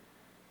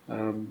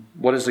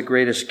 What is the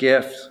greatest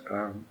gift?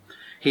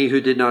 He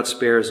who did not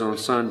spare his own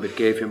son, but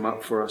gave him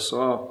up for us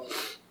all.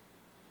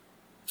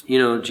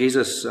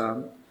 Jesus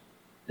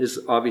is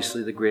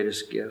obviously the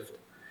greatest gift.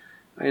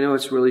 I know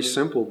it's really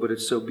simple, but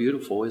it's so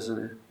beautiful, isn't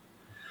it?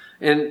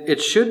 And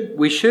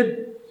we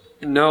should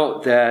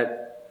note that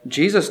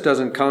Jesus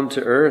doesn't come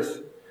to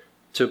earth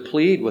to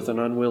plead with an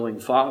unwilling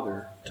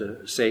father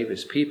to save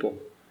his people.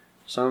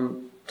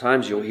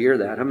 Sometimes you'll hear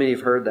that. How many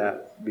have heard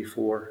that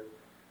before?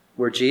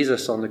 Where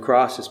Jesus on the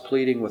cross is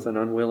pleading with an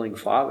unwilling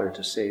father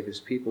to save his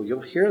people.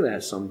 You'll hear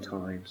that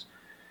sometimes.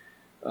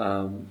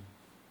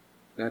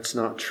 That's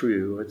not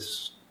true.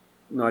 It's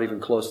not even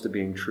close to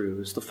being true.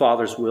 It's the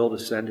Father's will to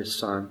send his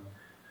Son.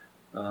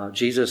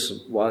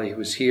 Jesus, while he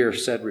was here,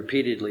 said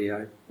repeatedly,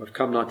 I've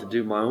come not to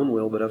do my own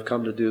will, but I've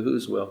come to do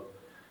whose will?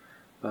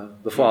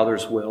 The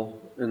Father's will.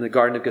 In the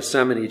Garden of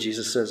Gethsemane,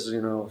 Jesus says,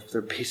 if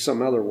there be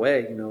some other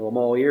way, I'm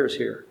all ears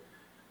here.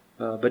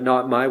 But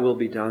not my will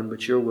be done,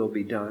 but your will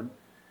be done.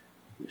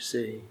 You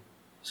see.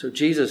 So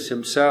Jesus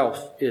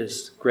himself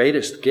is the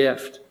greatest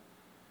gift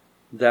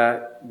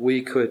that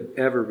we could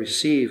ever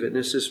receive. And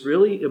this is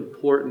really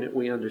important that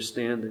we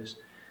understand this.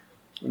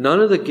 None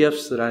of the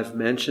gifts that I've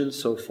mentioned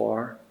so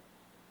far,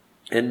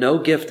 and no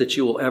gift that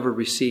you will ever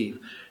receive,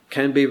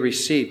 can be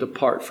received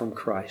apart from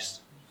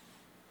Christ.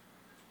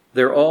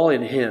 They're all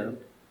in him.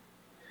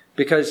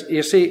 Because,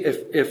 you see,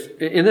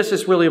 and this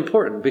is really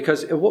important,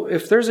 because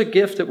if there's a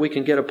gift that we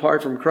can get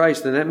apart from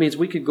Christ, then that means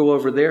we could go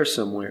over there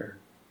somewhere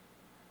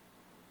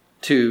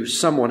to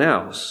someone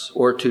else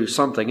or to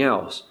something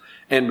else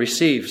and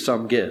receive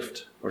some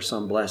gift or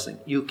some blessing.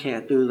 You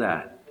can't do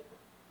that.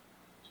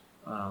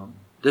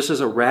 That's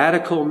a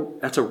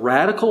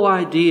radical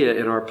idea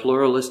in our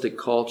pluralistic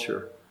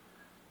culture.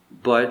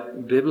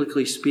 But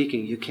biblically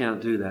speaking, you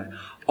can't do that.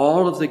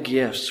 All of the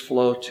gifts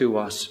flow to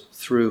us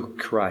through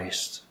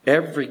Christ.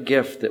 Every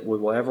gift that we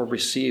will ever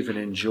receive and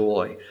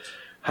enjoy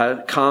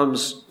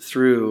comes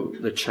through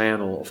the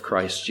channel of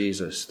Christ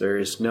Jesus. There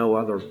is no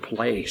other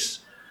place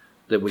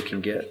that we can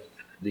get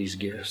these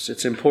gifts.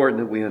 It's important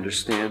that we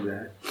understand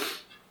that.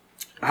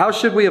 How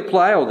should we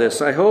apply all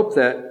this? I hope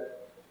that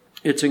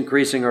it's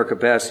increasing our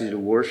capacity to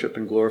worship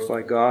and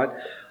glorify God.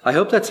 I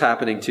hope that's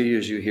happening to you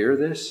as you hear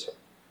this.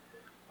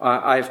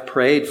 I've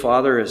prayed,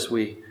 Father, as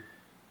we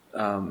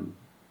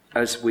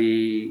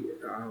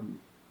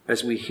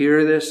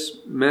hear this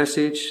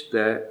message,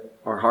 that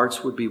our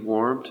hearts would be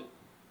warmed,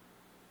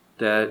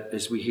 that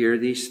as we hear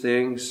these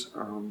things,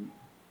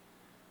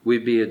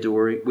 we'd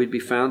be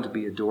found to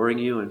be adoring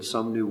you in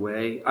some new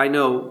way. I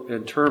know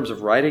in terms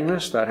of writing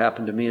this, that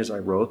happened to me as I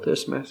wrote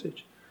this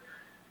message.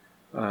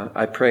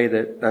 I pray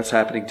that that's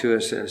happening to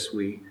us as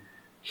we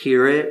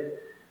hear it.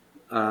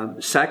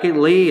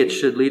 Secondly, it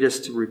should lead us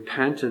to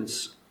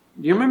repentance.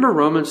 Do you remember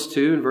Romans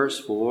 2 and verse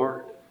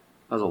 4?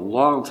 That was a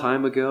long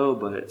time ago,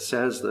 but it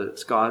says that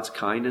it's God's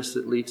kindness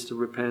that leads to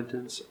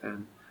repentance.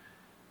 And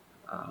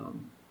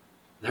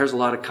there's a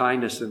lot of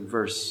kindness in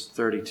verse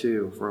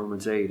 32 of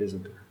Romans 8,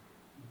 isn't there?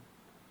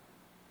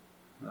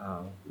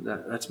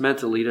 That's meant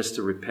to lead us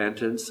to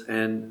repentance.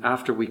 And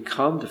after we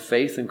come to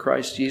faith in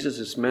Christ Jesus,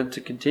 it's meant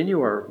to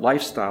continue our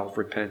lifestyle of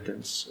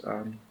repentance.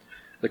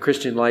 The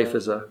Christian life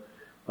is a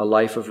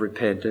life of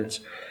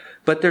repentance.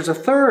 But there's a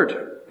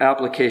third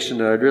application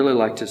that I'd really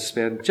like to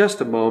spend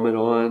just a moment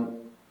on.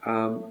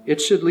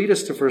 It should lead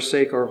us to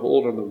forsake our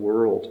hold on the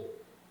world.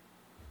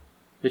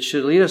 It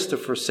should lead us to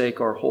forsake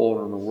our hold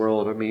on the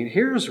world. I mean,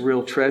 here's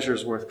real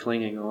treasures worth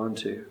clinging on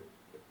to.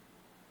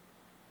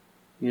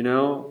 You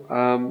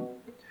know,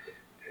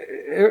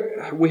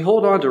 we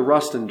hold on to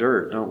rust and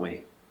dirt, don't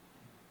we?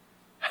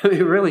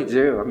 We really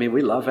do. I mean,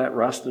 we love that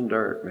rust and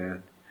dirt,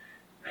 man.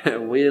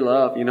 We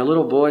love,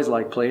 little boys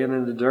like playing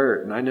in the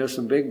dirt. And I know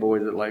some big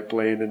boys that like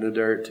playing in the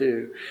dirt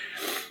too.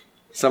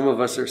 Some of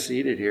us are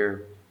seated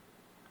here.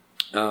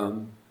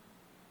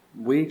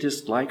 We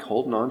just like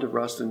holding on to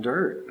rust and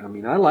dirt. I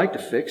mean, I like to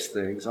fix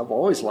things. I've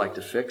always liked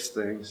to fix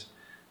things.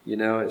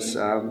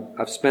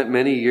 I've spent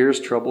many years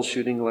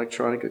troubleshooting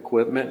electronic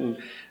equipment, and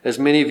as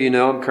many of you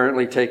know, I'm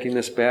currently taking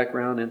this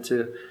background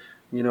into,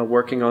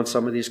 working on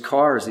some of these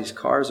cars. These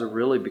cars are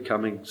really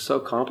becoming so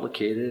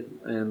complicated,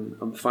 and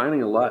I'm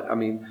finding a lot. I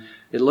mean,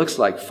 it looks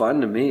like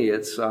fun to me.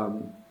 It's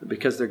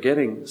because they're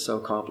getting so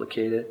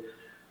complicated.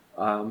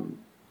 A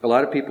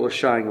lot of people are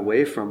shying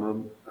away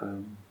from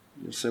them.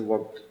 They say,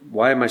 well,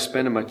 why am I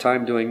spending my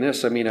time doing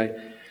this? I mean, I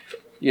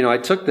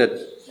took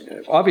that.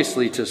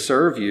 Obviously, to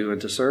serve you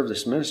and to serve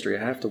this ministry,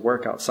 I have to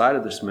work outside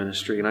of this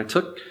ministry. And I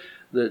took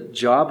the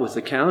job with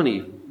the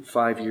county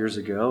 5 years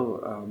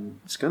ago.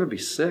 It's going to be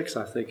 6,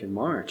 I think, in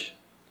March.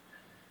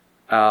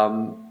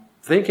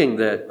 Thinking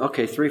that,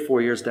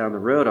 3-4 years down the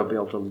road, I'll be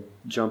able to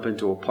jump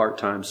into a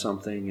part-time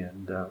something.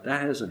 And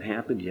that hasn't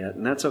happened yet.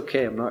 And that's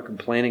okay. I'm not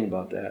complaining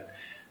about that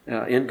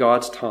in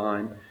God's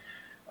time.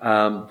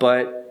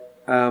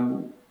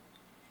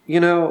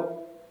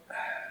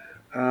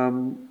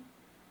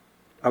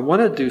 I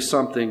want to do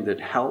something that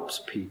helps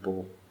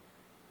people,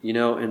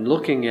 and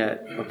looking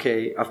at,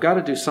 I've got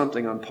to do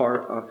something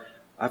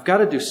I've got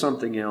to do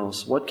something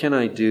else. What can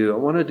I do? I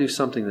want to do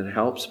something that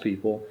helps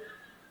people.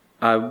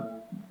 I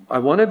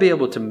want to be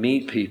able to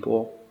meet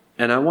people,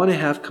 and I want to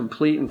have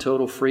complete and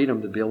total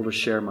freedom to be able to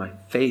share my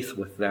faith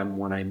with them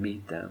when I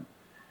meet them.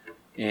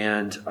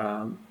 And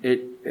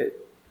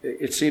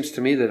it seems to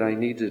me that I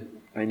need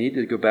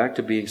to go back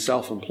to being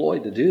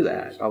self-employed to do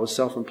that. I was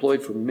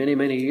self-employed for many,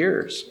 many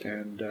years.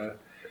 And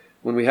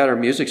when we had our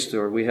music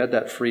store, we had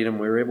that freedom.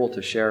 We were able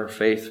to share our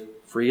faith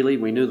freely.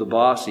 We knew the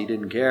boss. He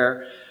didn't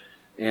care.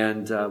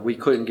 And we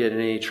couldn't get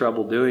in any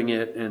trouble doing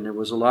it. And there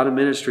was a lot of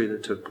ministry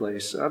that took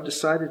place. I've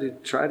decided to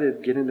try to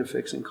get into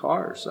fixing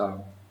cars.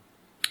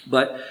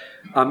 But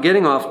I'm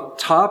getting off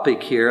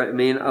topic here. I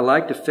mean, I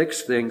like to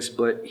fix things,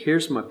 but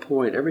here's my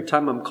point. Every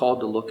time I'm called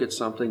to look at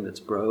something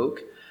that's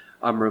broke,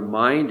 I'm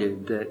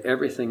reminded that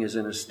everything is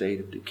in a state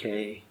of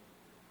decay.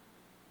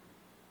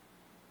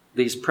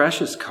 These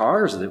precious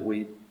cars that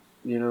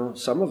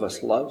some of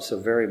us love so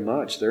very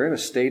much, they're in a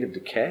state of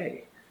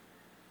decay.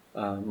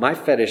 My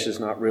fetish is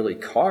not really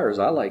cars.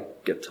 I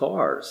like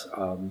guitars.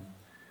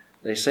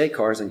 They say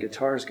cars and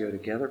guitars go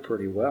together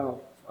pretty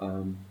well.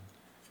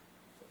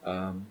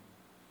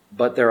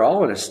 But they're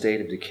all in a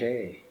state of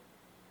decay.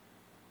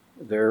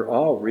 They're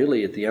all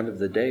really, at the end of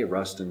the day,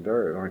 rust and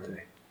dirt, aren't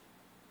they?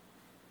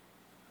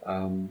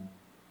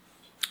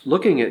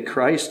 Looking at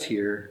Christ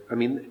here, I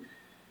mean,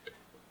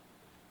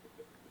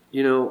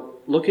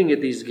 looking at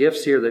these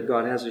gifts here that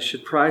God has, it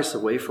should pry us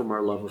away from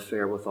our love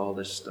affair with all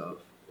this stuff.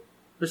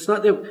 It's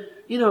not that,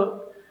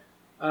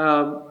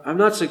 I'm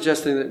not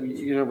suggesting that,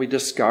 we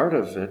discard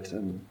of it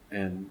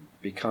and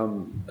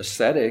become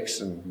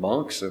ascetics and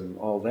monks and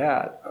all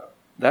that.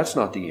 That's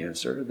not the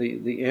answer.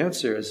 The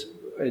answer is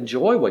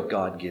enjoy what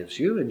God gives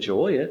you.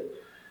 Enjoy it.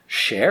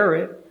 Share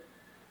it.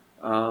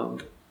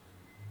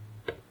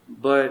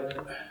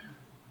 But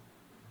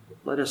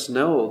let us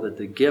know that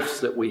the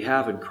gifts that we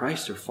have in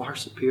Christ are far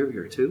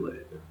superior to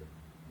it.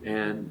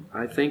 And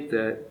I think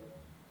that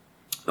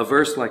a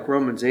verse like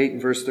Romans 8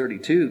 and verse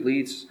 32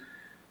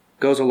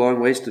 goes a long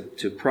ways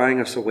to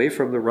prying us away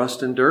from the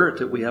rust and dirt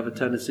that we have a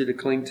tendency to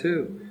cling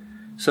to.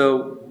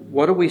 So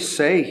what do we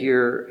say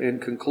here in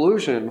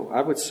conclusion?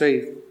 I would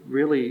say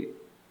really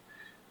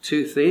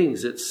two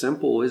things. It's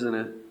simple, isn't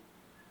it?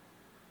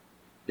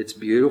 It's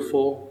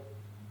beautiful.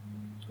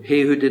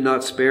 He who did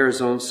not spare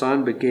his own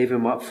Son, but gave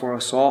him up for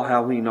us all,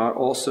 how will he not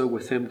also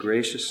with him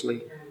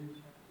graciously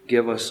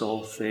give us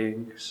all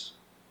things?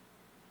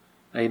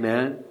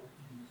 Amen.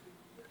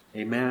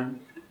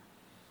 Amen.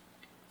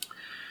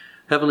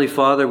 Heavenly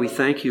Father, we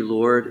thank you,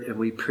 Lord, and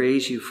we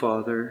praise you,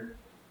 Father,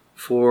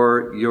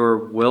 for your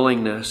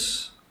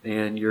willingness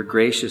and your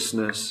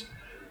graciousness.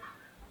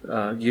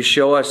 You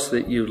show us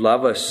that you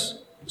love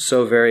us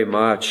so very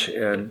much,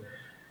 and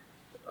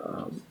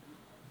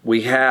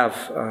we have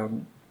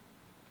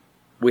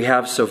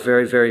so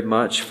very, very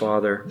much,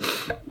 Father,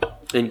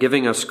 in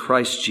giving us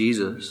Christ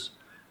Jesus.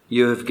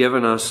 You have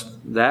given us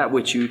that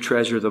which you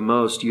treasure the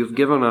most. You've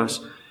given us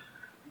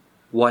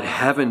what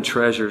heaven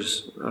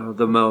treasures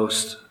the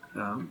most.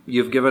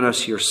 You've given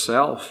us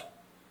yourself.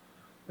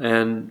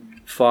 And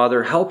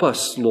Father, help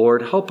us,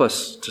 Lord, help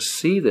us to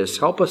see this.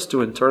 Help us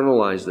to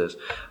internalize this.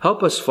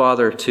 Help us,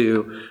 Father,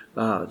 to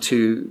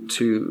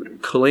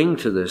cling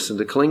to this and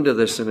to cling to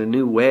this in a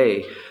new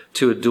way,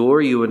 to adore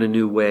you in a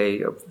new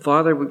way.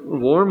 Father,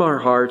 warm our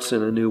hearts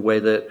in a new way,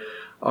 that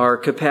our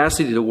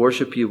capacity to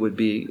worship you would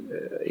be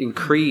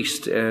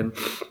increased. And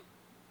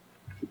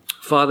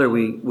Father,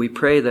 we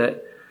pray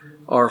that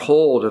our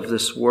hold of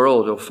this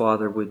world, oh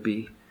Father, would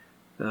be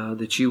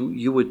that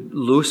you would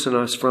loosen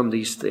us from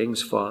these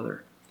things,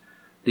 Father.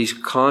 These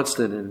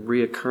constant and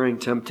reoccurring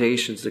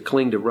temptations that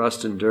cling to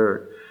rust and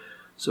dirt.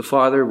 So,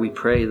 Father, we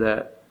pray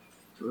that,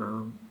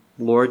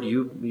 Lord,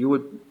 you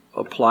would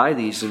apply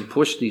these and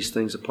push these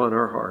things upon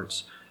our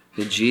hearts.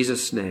 In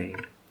Jesus'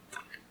 name,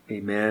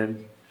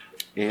 amen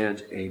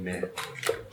and amen.